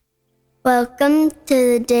Welcome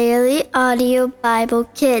to the Daily Audio Bible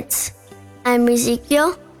Kids. I'm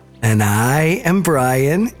Ezekiel. And I am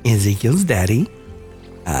Brian, Ezekiel's daddy.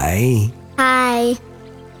 Hi. Hi.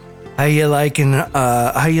 How you liking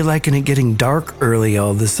it getting dark early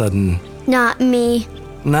all of a sudden? Not me.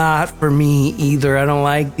 Not for me either. I don't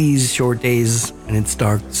like these short days and it's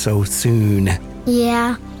dark so soon.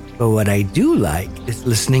 Yeah. But what I do like is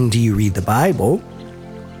listening to you read the Bible.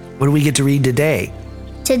 What do we get to read today?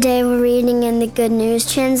 Today we're reading in the Good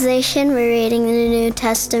News Translation. We're reading the New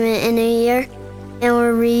Testament in a year. And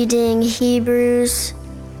we're reading Hebrews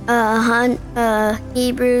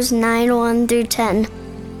 9:1 through 10.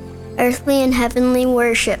 Earthly and heavenly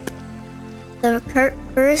worship. The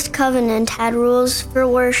first covenant had rules for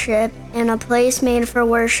worship and a place made for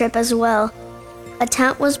worship as well. A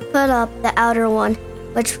tent was put up, the outer one,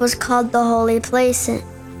 which was called the holy place. In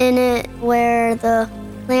it were the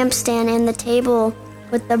lampstand and the table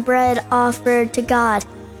with the bread offered to God.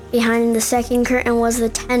 Behind the second curtain was the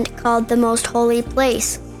tent called the most holy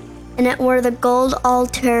place. In it were the gold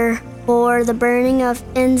altar for the burning of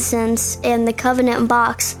incense and the covenant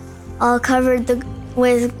box, all covered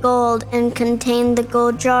with gold, and contained the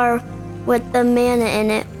gold jar with the manna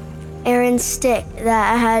in it, Aaron's stick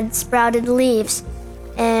that had sprouted leaves,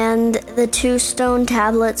 and the 2 stone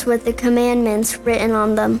tablets with the commandments written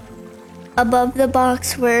on them. Above the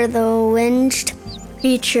box were the winged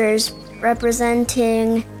creatures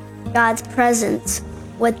representing God's presence,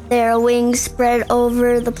 with their wings spread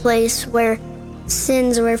over the place where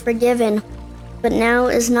sins were forgiven. But now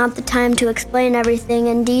is not the time to explain everything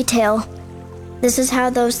in detail. This is how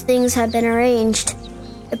those things have been arranged.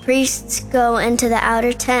 The priests go into the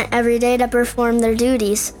outer tent every day to perform their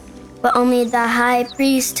duties, but only the high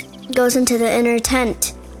priest goes into the inner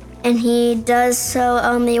tent, and he does so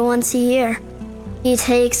only once a year. He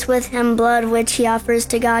takes with him blood which he offers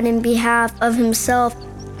to God in behalf of himself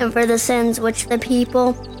and for the sins which the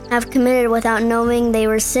people have committed without knowing they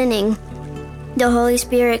were sinning. The Holy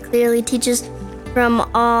Spirit clearly teaches from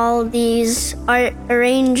all these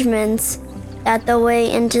arrangements that the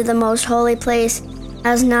way into the most holy place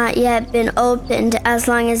has not yet been opened as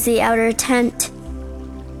long as the outer tent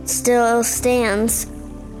still stands.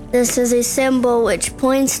 This is a symbol which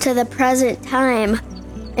points to the present time.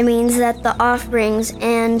 It means that the offerings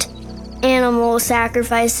and animal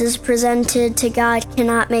sacrifices presented to God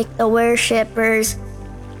cannot make the worshipper's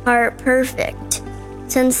heart perfect,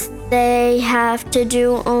 since they have to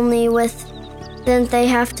do only with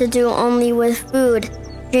food,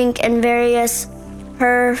 drink, and various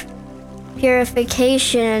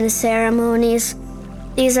purification ceremonies.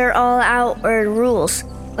 These are all outward rules,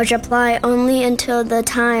 which apply only until the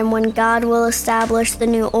time when God will establish the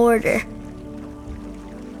new order.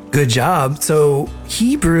 Good job. So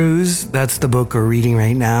Hebrews, that's the book we're reading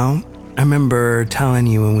right now. I remember telling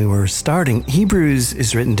you when we were starting, Hebrews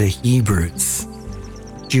is written to Hebrews,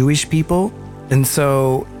 Jewish people. And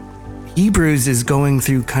so Hebrews is going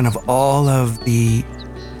through kind of all of the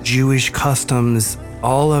Jewish customs,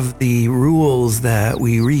 all of the rules that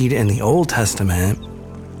we read in the Old Testament.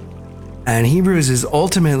 And Hebrews is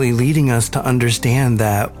ultimately leading us to understand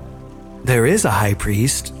that there is a high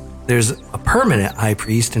priest. There's a permanent high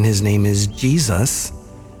priest, and his name is Jesus.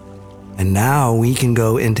 And now we can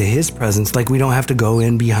go into his presence. Like, we don't have to go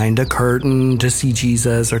in behind a curtain to see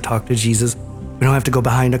Jesus or talk to Jesus. We don't have to go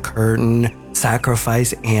behind a curtain,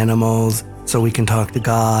 sacrifice animals so we can talk to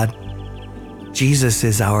God. Jesus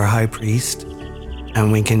is our high priest,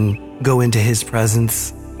 and we can go into his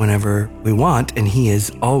presence whenever we want, and he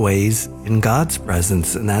is always in God's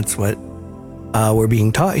presence. And that's what we're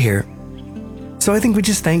being taught here. So I think we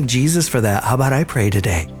just thank Jesus for that. How about I pray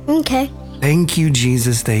today? Okay. Thank you,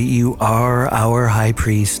 Jesus, that you are our high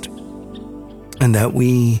priest and that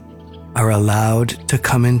we are allowed to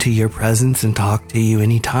come into your presence and talk to you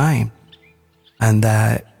anytime, and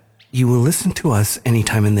that you will listen to us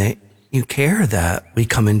anytime, and that you care that we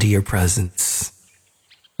come into your presence.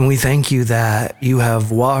 And we thank you that you have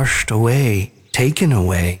washed away, taken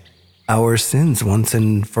away our sins once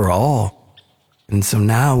and for all. And so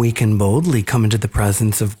now we can boldly come into the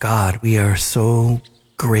presence of God. We are so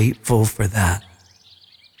grateful for that.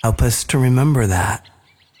 Help us to remember that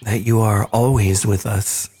you are always with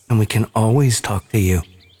us and we can always talk to you.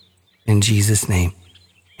 In Jesus' name,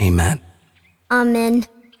 amen. Amen.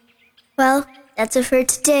 Well, that's it for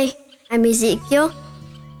today. I'm Ezekiel.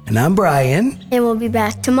 And I'm Brian. And we'll be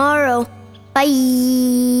back tomorrow. Bye.